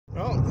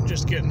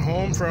just getting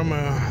home from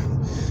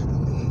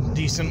a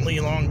decently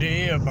long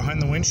day of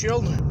behind the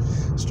windshield.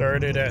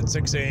 Started at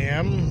 6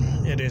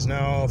 a.m. It is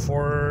now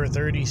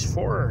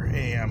 4:34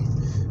 a.m.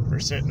 We're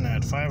sitting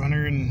at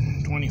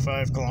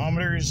 525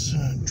 kilometers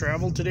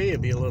traveled today.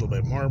 It'll be a little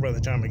bit more by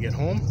the time I get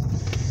home.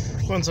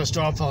 Once I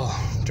stop, I'll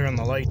turn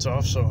the lights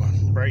off so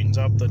it brightens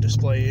up the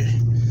display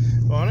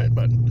on it.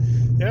 But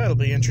yeah, it'll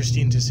be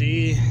interesting to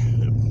see.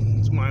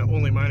 It's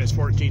only minus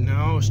 14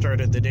 now.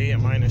 Started the day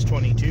at minus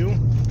 22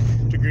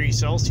 degrees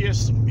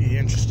Celsius. It'll be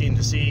interesting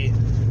to see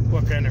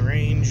what kind of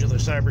range the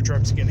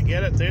Cybertruck's going to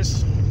get at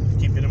this.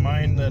 Keeping in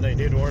mind that I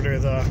did order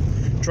the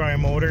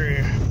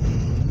tri-motor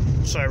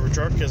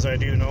Cybertruck, because I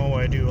do know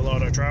I do a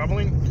lot of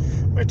traveling.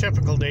 My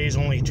typical day is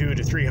only 200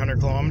 to 300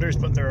 kilometers,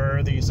 but there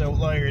are these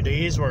outlier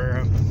days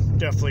where I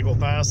definitely go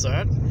past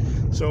that.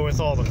 So with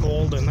all the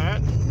cold and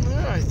that,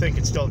 I think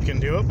it still can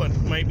do it, but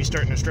might be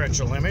starting to stretch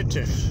the limit.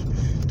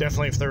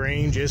 Definitely if the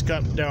range is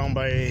cut down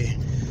by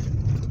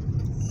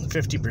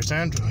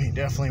 50%, we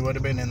definitely would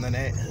have been in the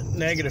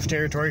negative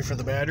territory for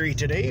the battery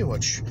today,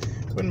 which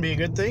wouldn't be a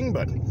good thing,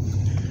 but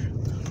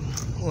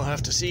we'll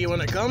have to see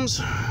when it comes.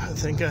 I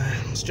think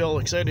I'm still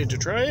excited to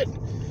try it.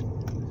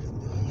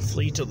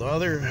 Fleet of the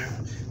other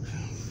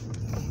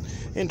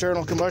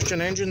internal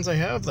combustion engines I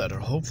have that'll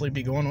hopefully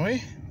be going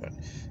away. But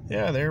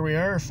yeah, there we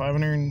are,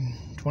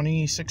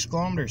 526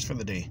 kilometers for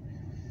the day.